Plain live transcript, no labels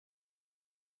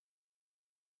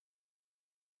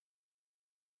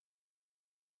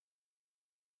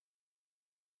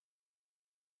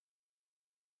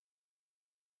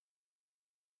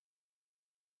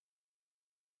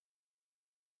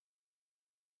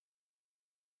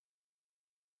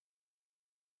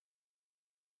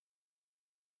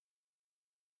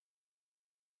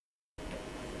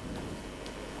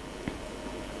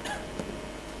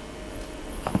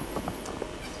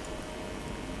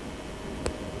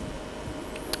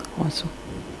Awesome.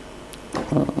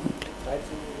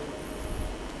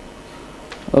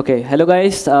 Okay, hello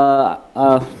guys.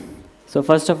 So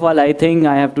first of all, I think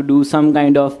I have to do some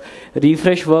kind of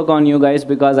refresh work on you guys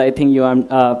because I think you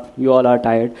all are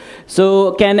tired.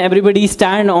 So can everybody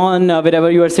stand on wherever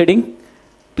you are sitting,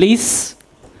 please?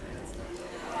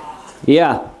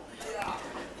 Yeah.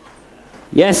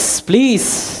 Yes,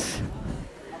 please.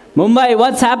 Mumbai,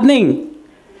 what's happening?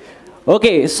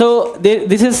 Okay, so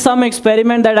this is some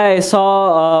experiment that I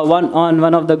saw on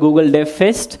one of the Google Dev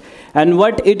Fest. And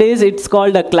what it is, it's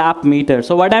called a clap meter.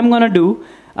 So what I'm going to do,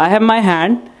 I have my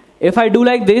hand. If I do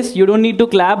like this, you don't need to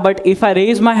clap. But if I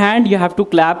raise my hand, you have to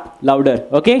clap louder.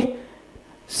 Okay?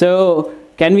 So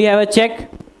can we have a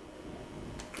check?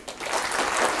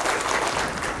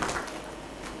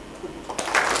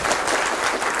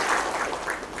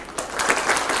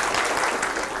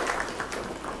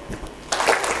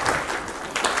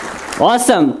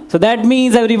 Awesome. So that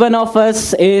means every one of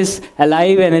us is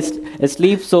alive and is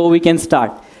asleep, so we can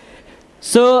start.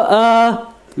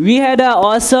 So we had an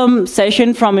awesome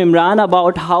session from Imran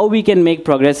about how we can make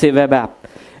progressive web app.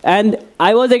 And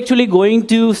I was actually going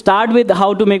to start with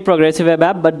how to make progressive web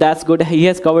app, but that's good. He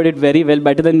has covered it very well,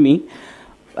 better than me.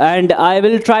 And I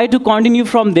will try to continue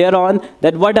from there on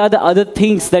that what are the other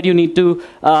things that you need to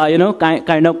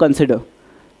kind of consider.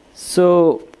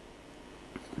 So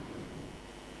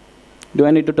do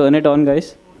I need to turn it on,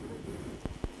 guys?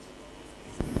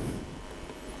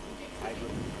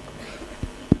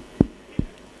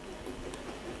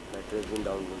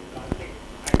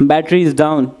 Battery is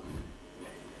down.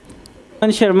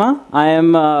 Aman Sharma. I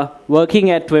am working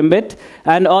at Twimbit,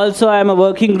 and also I am a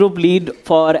working group lead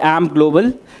for AMP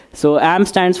Global. So AMP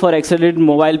stands for Accelerated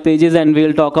Mobile Pages, and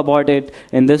we'll talk about it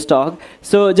in this talk.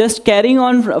 So just carrying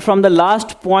on from the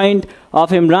last point of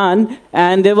Imran,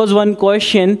 and there was one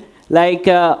question, like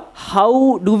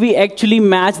how do we actually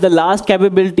match the last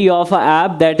capability of an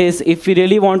app, that is if we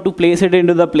really want to place it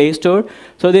into the Play Store.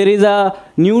 So there is a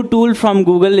new tool from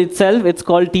Google itself. It's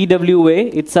called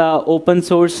TWA. It's an open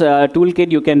source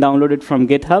toolkit. You can download it from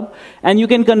GitHub. And you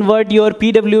can convert your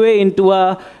PWA into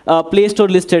a Play Store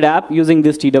listed app using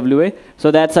this TWA.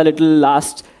 So that's a little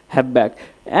last step back.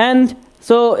 And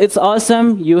so it's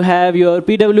awesome. You have your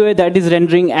PWA that is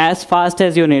rendering as fast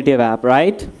as your native app,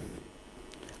 right?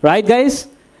 Right, guys?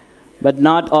 But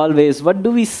not always. What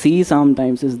do we see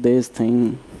sometimes is this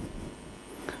thing.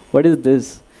 What is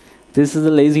this? This is a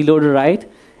lazy loader, right?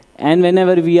 And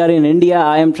whenever we are in India,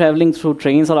 I am traveling through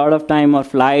trains a lot of time, or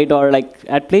flight, or like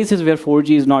at places where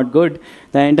 4G is not good,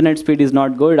 the internet speed is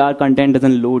not good, our content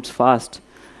doesn't load fast.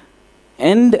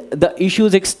 And the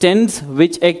issues extends,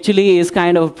 which actually is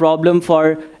kind of a problem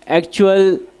for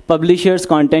actual publishers,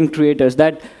 content creators,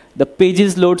 that the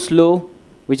pages load slow,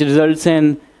 which results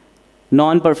in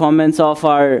non-performance of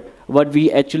what we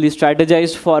actually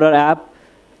strategized for our app.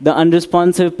 The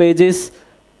unresponsive pages,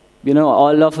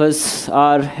 all of us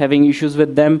are having issues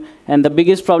with them. And the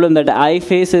biggest problem that I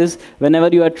face is whenever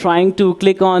you are trying to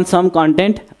click on some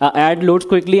content, ad loads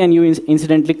quickly and you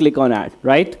incidentally click on ad,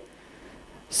 right?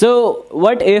 So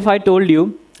what if I told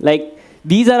you, like,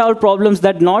 these are our problems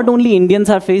that not only Indians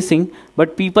are facing,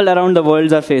 but people around the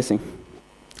world are facing.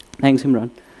 Thanks, Imran.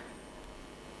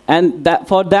 And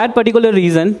for that particular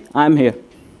reason, I'm here.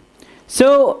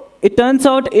 So it turns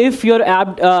out if your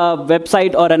app,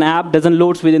 website or an app doesn't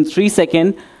load within 3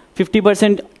 seconds,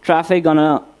 50% traffic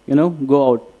gonna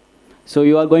go out. So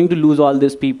you are going to lose all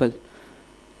these people.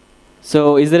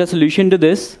 So is there a solution to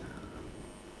this,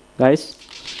 guys?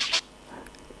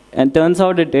 And turns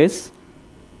out it is.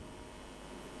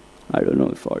 I don't know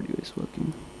if audio is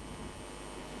working.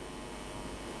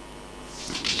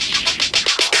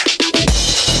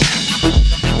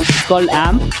 It's called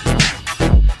AMP.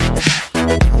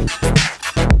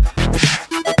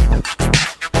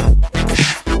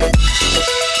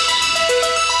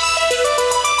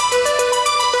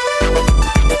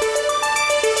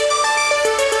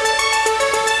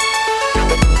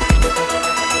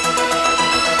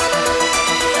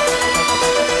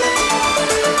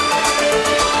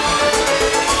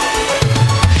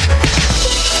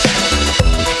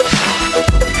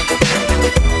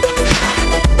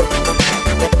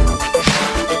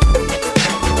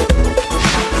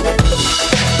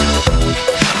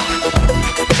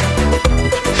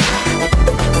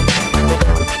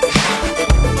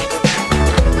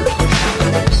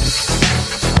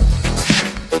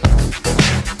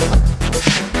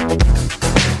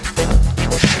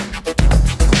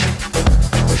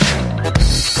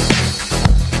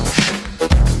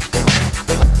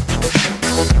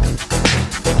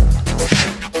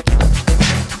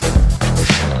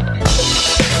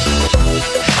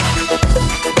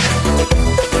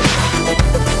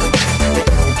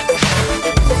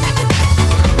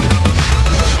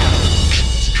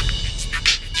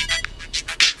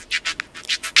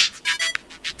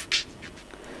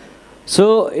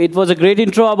 So it was a great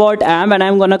intro about AMP, and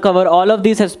I'm going to cover all of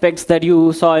these aspects that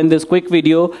you saw in this quick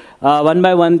video one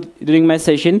by one during my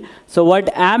session. So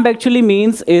what AMP actually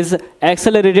means is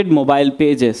accelerated mobile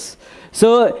pages.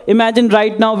 So imagine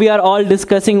right now we are all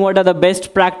discussing what are the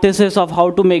best practices of how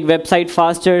to make website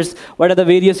faster, what are the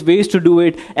various ways to do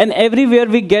it, and everywhere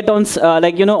we get on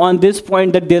on this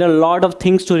point that there are a lot of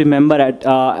things to remember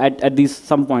at these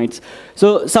some points.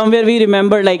 So somewhere we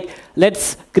remember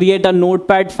let's create a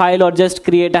notepad file or just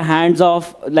create a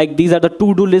hands-off, these are the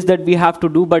to-do lists that we have to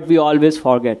do, but we always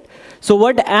forget. So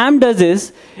what AMP does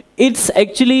is it's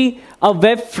actually a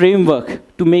web framework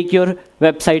to make your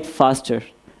website faster.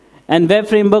 And web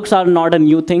frameworks are not a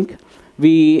new thing.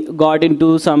 We got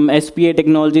into some SPA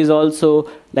technologies also,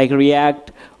 like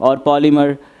React or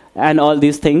Polymer and all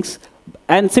these things.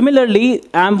 And similarly,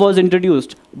 AMP was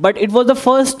introduced. But it was the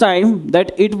first time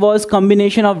that it was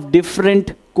combination of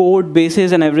different code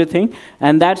bases and everything.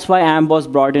 And that's why AMP was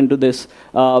brought into this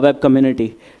web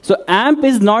community. So AMP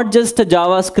is not just a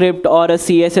JavaScript or a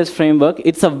CSS framework.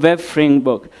 It's a web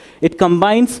framework. It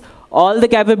combines all the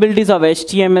capabilities of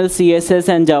HTML, CSS,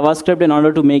 and JavaScript in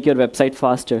order to make your website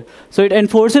faster. So it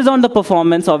enforces on the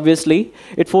performance, obviously.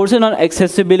 It forces on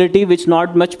accessibility, which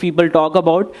not much people talk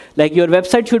about. Like your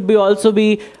website should be also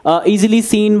be easily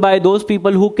seen by those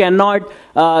people who cannot,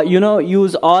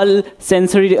 use all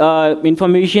sensory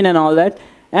information and all that.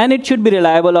 And it should be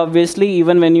reliable, obviously,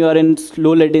 even when you are in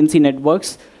low latency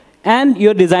networks. And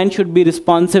your design should be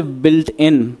responsive, built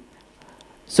in.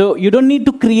 So you don't need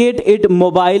to create it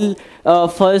mobile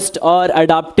first or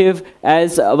adaptive,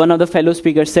 as one of the fellow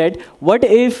speakers said. What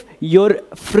if your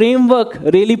framework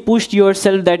really pushed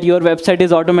yourself that your website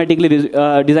is automatically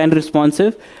design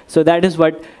responsive? So that is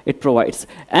what it provides.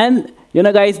 And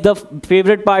guys, the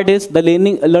favorite part is the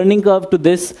learning curve to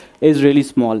this is really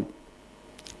small.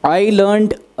 I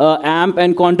learned AMP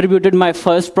and contributed my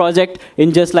first project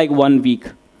in just like 1 week.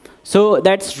 So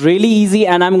that's really easy,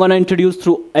 and I'm going to introduce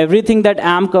through everything that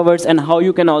AMP covers and how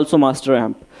you can also master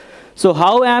AMP. So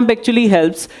how AMP actually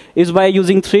helps is by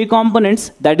using 3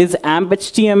 components, that is AMP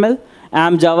HTML,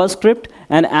 AMP JavaScript,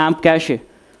 and AMP Cache.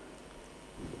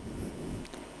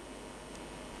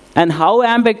 And how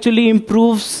AMP actually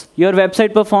improves your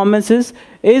website performances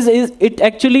is it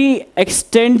actually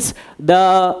extends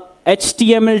the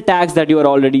HTML tags that you are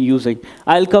already using.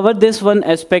 I'll cover this one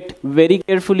aspect very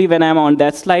carefully when I'm on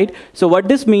that slide. So what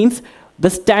this means,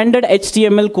 the standard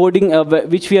HTML coding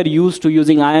which we are used to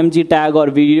using IMG tag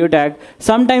or video tag,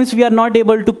 sometimes we are not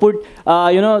able to put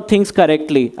things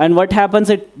correctly. And what happens,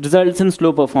 it results in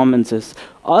slow performances.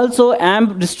 Also,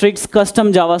 AMP restricts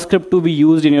custom JavaScript to be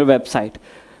used in your website.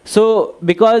 So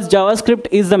because JavaScript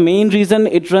is the main reason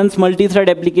it runs multi-thread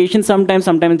applications sometimes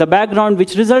in the background,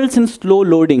 which results in slow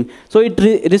loading. So it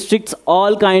restricts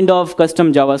all kind of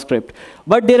custom JavaScript.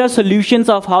 But there are solutions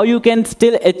of how you can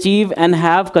still achieve and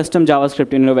have custom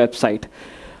JavaScript in your website.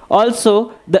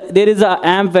 Also, there is an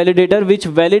AMP validator which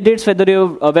validates whether your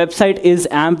website is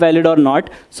AMP valid or not.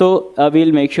 So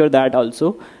we'll make sure that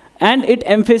also. And it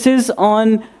emphasizes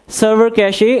on server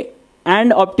cache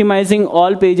and optimizing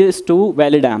all pages to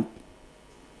valid AMP.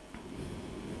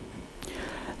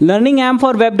 Learning AMP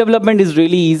for web development is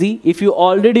really easy. If you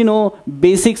already know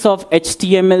basics of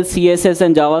HTML, CSS,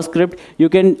 and JavaScript, you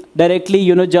can directly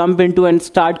jump into and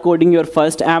start coding your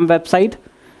first AMP website.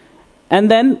 And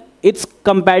then it's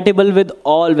compatible with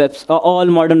all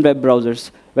modern web browsers.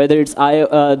 Whether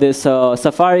it's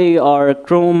Safari or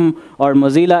Chrome or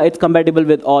Mozilla, it's compatible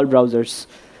with all browsers.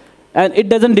 And it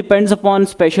doesn't depend upon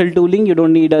special tooling. You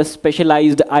don't need a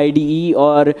specialized IDE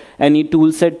or any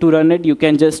tool set to run it. You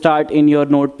can just start in your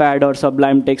Notepad or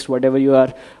Sublime Text, whatever you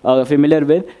are familiar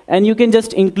with. And you can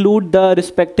just include the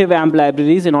respective AMP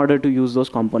libraries in order to use those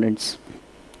components.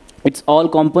 It's all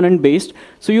component based.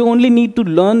 So you only need to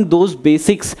learn those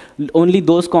basics, only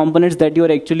those components that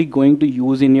you're actually going to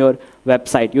use in your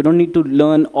website. You don't need to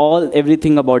learn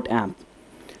everything about AMP.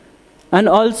 And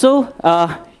also,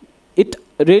 it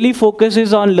really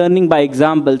focuses on learning by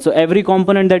example. So every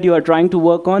component that you are trying to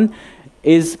work on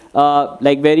is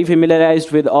very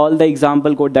familiarized with all the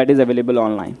example code that is available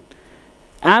online.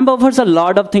 AMP offers a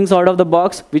lot of things out of the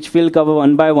box, which we'll cover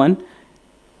one by one.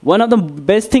 One of the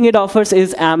best thing it offers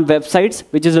is AMP websites,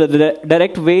 which is a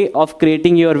direct way of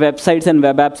creating your websites and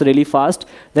web apps really fast.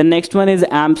 The next one is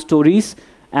AMP stories,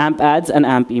 AMP ads, and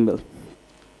AMP email.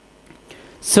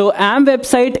 So AMP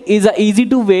website is an easy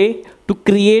way to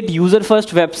create user-first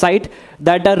website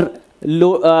that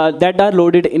are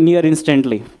loaded in here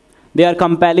instantly. They are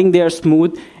compelling, they are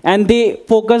smooth, and they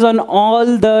focus on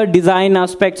all the design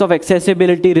aspects of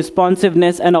accessibility,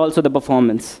 responsiveness, and also the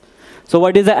performance. So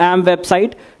what is an AMP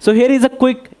website? So here is a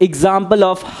quick example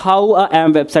of how a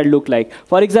AMP website look like.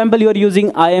 For example, you are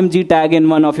using IMG tag in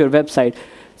one of your website.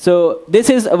 So this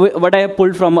is what I have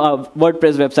pulled from a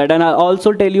WordPress website, and I'll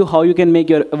also tell you how you can make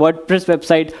your WordPress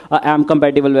website a AMP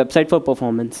compatible website for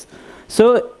performance.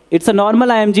 So it's a normal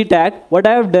IMG tag. What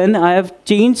I have done, I have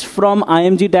changed from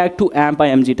IMG tag to AMP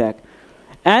IMG tag.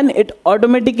 And it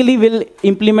automatically will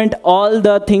implement all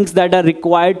the things that are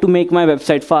required to make my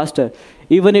website faster.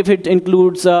 Even if it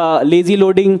includes lazy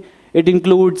loading, it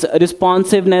includes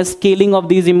responsiveness, scaling of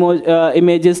these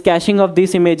images, caching of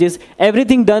these images,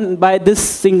 everything done by this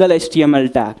single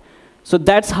HTML tag. So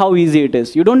that's how easy it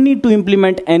is. You don't need to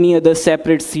implement any other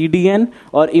separate CDN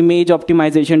or image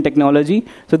optimization technology.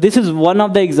 So this is one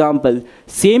of the examples.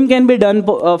 Same can be done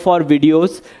for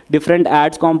videos, different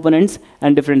ads components,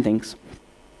 and different things.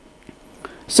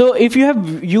 So if you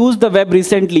have used the web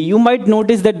recently, you might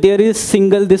notice that there is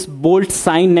this bold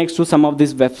sign next to some of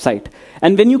this website.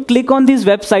 And when you click on this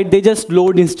website, they just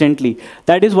load instantly.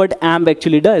 That is what AMP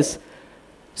actually does.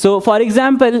 So for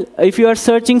example, if you are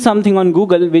searching something on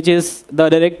Google, which is the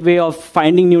direct way of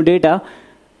finding new data,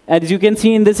 as you can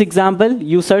see in this example,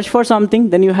 you search for something,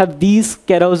 then you have these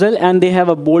carousel, and they have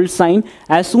a bold sign.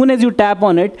 As soon as you tap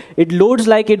on it, it loads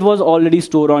like it was already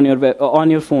stored on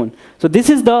your phone. So this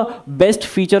is the best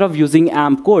feature of using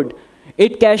AMP code.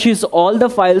 It caches all the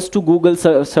files to Google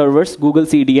servers, Google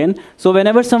CDN. So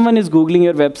whenever someone is Googling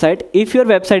your website, if your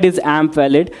website is AMP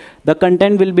valid, the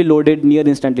content will be loaded near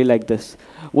instantly like this.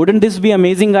 Wouldn't this be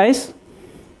amazing, guys?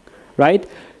 Right?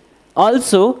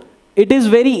 Also, it is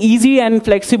very easy and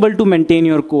flexible to maintain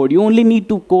your code. You only need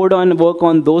to work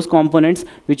on those components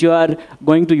which you are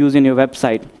going to use in your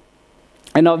website.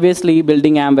 And obviously,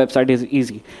 building AMP website is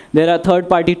easy. There are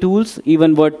third-party tools,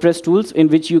 even WordPress tools, in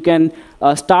which you can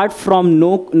start from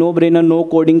no-brainer,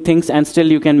 no-coding things, and still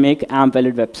you can make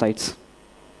AMP-valid websites.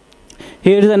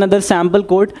 Here is another sample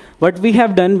code. What we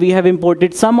have done, we have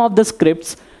imported some of the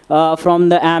scripts from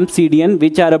the AMP CDN,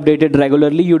 which are updated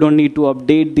regularly. You don't need to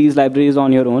update these libraries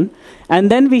on your own.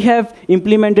 And then we have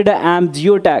implemented an AMP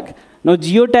geotag. Now,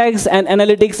 geotags and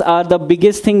analytics are the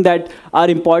biggest thing that are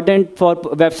important for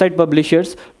website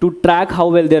publishers to track how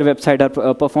well their website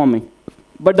are performing.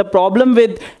 But the problem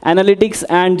with analytics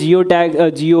and these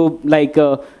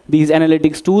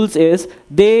analytics tools is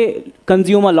they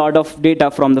consume a lot of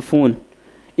data from the phone.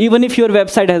 Even if your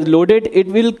website has loaded, it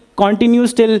will continue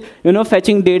still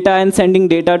fetching data and sending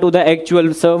data to the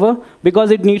actual server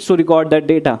because it needs to record that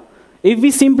data. If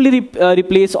we simply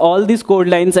replace all these code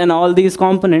lines and all these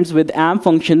components with AMP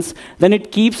functions, then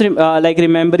it keeps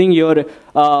remembering your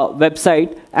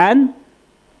website, and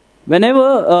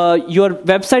whenever your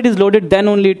website is loaded, then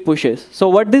only it pushes. So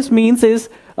what this means is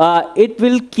it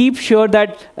will keep sure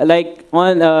that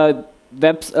the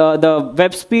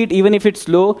web speed, even if it's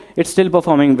slow, it's still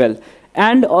performing well.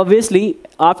 And obviously,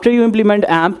 after you implement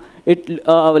AMP, it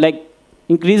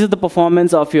increases the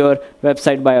performance of your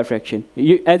website by a fraction.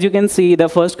 As you can see, the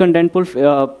first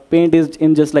contentful paint is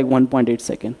in just like 1.8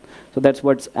 seconds. So that's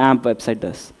what AMP website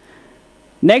does.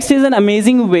 Next is an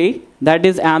amazing way, that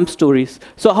is AMP stories.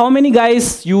 So how many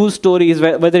guys use stories,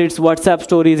 whether it's WhatsApp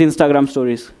stories, Instagram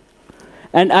stories?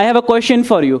 And I have a question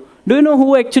for you. Do you know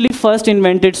who actually first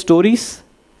invented stories?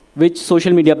 Which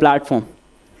social media platform?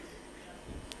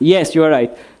 Yes, you're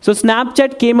right. So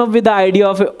Snapchat came up with the idea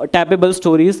of tappable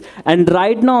stories, and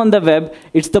right now on the web,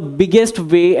 it's the biggest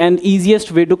way and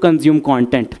easiest way to consume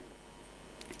content.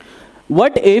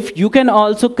 What if you can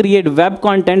also create web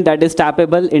content that is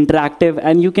tappable, interactive,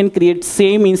 and you can create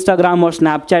same Instagram or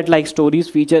Snapchat-like stories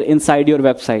feature inside your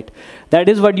website? That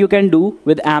is what you can do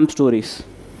with AMP stories.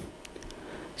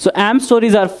 So AMP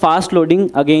stories are fast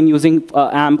loading, again using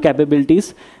AMP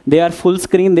capabilities. They are full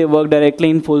screen, they work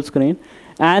directly in full screen.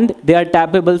 And they are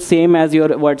tappable, same as your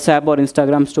WhatsApp or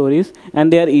Instagram stories,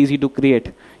 and they are easy to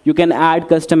create. You can add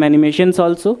custom animations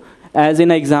also. As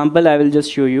in an example, I will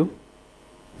just show you.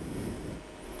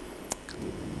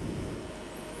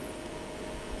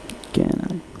 Can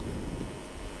I?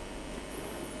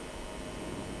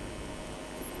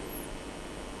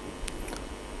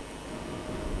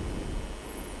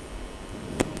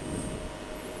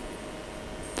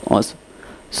 Awesome.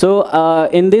 So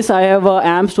in this, I have an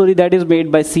AMP story that is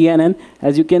made by CNN.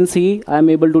 As you can see, I'm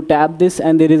able to tap this,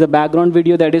 and there is a background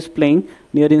video that is playing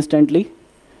near instantly.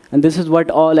 And this is what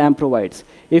all AMP provides.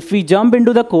 If we jump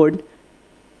into the code, you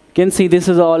can see this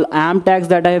is all AMP tags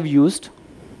that I have used.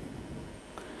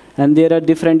 And there are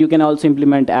different, you can also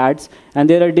implement ads. And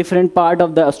there are different part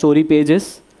of the story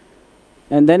pages.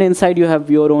 And then inside, you have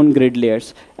your own grid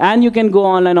layers. And you can go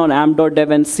online on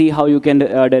amp.dev and see how you can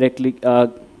directly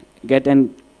get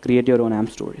and create your own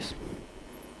AMP stories.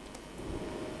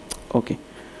 Okay.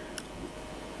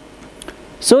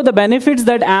 So the benefits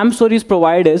that AMP stories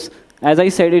provide is, as I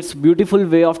said, it's beautiful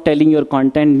way of telling your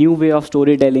content, new way of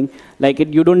storytelling. Like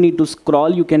you don't need to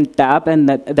scroll, you can tap, and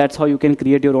that's how you can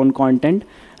create your own content.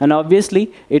 And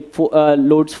obviously, it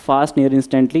loads fast, near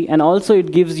instantly. And also,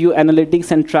 it gives you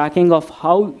analytics and tracking of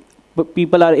how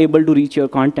people are able to reach your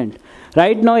content.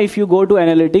 Right now, if you go to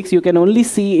analytics, you can only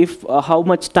see if how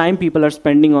much time people are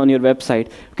spending on your website.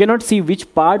 You cannot see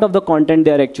which part of the content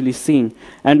they are actually seeing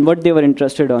and what they were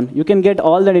interested on. You can get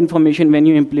all that information when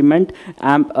you implement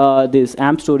these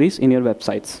AMP stories in your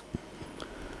websites.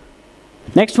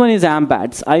 Next one is AMP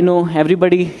ads. I know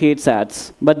everybody hates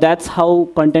ads, but that's how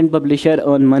content publishers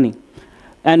earn money.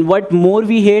 And what more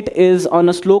we hate is on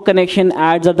a slow connection,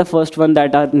 ads are the first one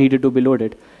that are needed to be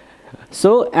loaded.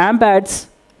 So AMP ads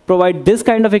provide this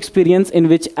kind of experience in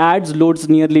which ads loads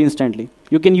nearly instantly.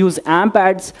 You can use AMP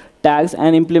ads tags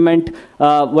and implement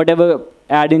whatever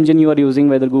ad engine you are using,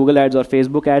 whether Google ads or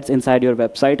Facebook ads, inside your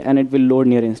website, and it will load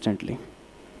near instantly.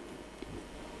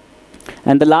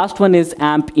 And the last one is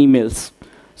AMP emails.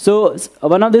 So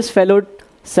one of this fellow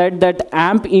said that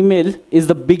AMP email is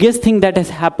the biggest thing that has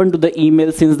happened to the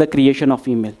email since the creation of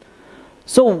email.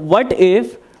 So what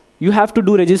if you have to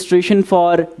do registration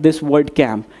for this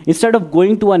WordCamp? Instead of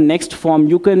going to a next form,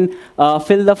 you can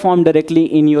fill the form directly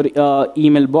in your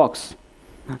email box.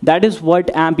 That is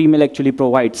what AMP email actually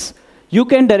provides. You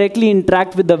can directly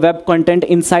interact with the web content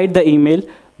inside the email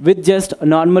with just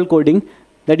normal coding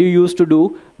that you used to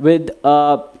do with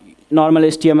normal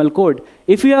HTML code.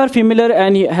 If you are familiar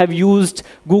and you have used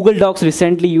Google Docs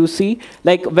recently, you see,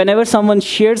 like whenever someone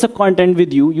shares a content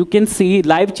with you, you can see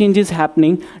live changes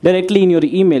happening directly in your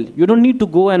email. You don't need to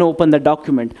go and open the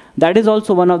document. That is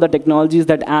also one of the technologies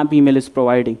that AMP email is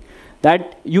providing,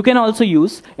 that you can also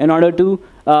use in order to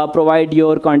provide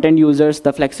your content users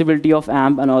the flexibility of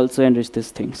AMP and also enrich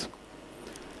these things.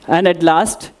 And at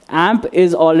last, AMP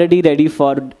is already ready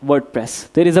for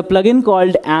WordPress. There is a plugin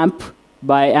called AMP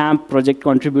by AMP project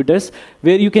contributors,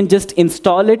 where you can just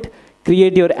install it,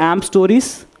 create your AMP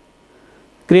stories,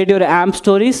 create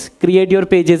your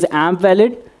pages AMP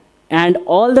valid, and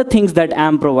all the things that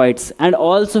AMP provides, and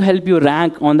also help you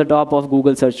rank on the top of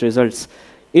Google search results.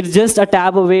 It's just a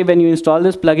tab away. When you install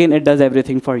this plugin, it does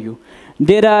everything for you.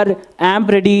 There are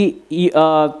AMP-ready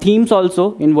themes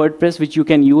also in WordPress, which you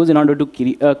can use in order to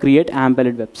create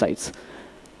AMP-valid websites.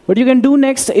 What you can do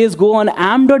next is go on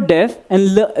amp.dev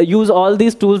and use all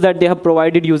these tools that they have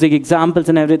provided using examples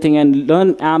and everything, and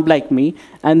learn AMP like me,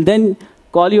 and then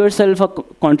call yourself a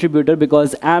contributor,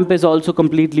 because AMP is also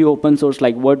completely open source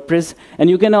like WordPress, and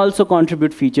you can also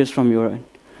contribute features from your end.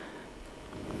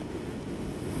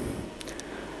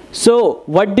 So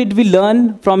what did we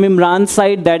learn from Imran's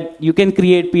side? That you can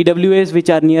create PWAs which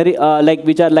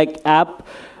are like app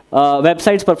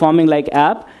websites performing like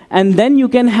app, and then you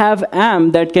can have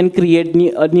AMP that can create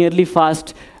nearly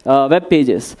fast web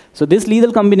pages. So this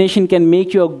lethal combination can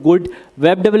make you a good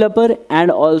web developer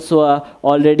and also a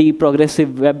already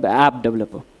progressive web app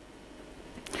developer.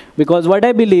 Because what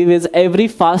I believe is every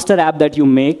faster app that you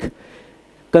make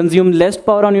consumes less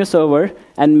power on your server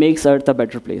and makes Earth a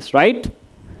better place, right?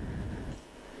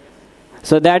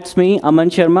 So that's me, Aman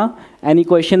Sharma. Any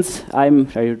questions? I'm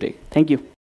ready to take. Thank you.